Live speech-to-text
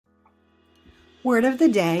Word of the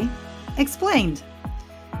day, explained.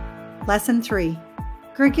 Lesson 3,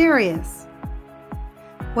 gregarious.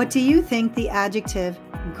 What do you think the adjective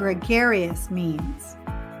gregarious means?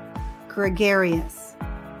 Gregarious.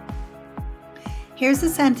 Here's a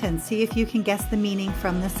sentence. See if you can guess the meaning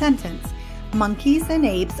from the sentence. Monkeys and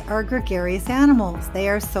apes are gregarious animals. They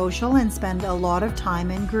are social and spend a lot of time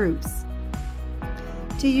in groups.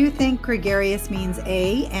 Do you think gregarious means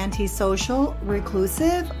A, antisocial,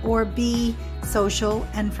 reclusive, or B, social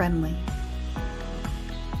and friendly?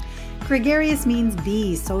 Gregarious means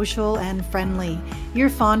B, social and friendly.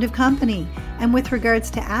 You're fond of company. And with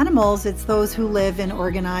regards to animals, it's those who live in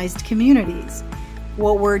organized communities.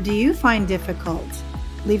 What word do you find difficult?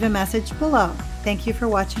 Leave a message below. Thank you for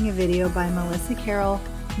watching a video by Melissa Carroll,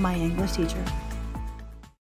 my English teacher.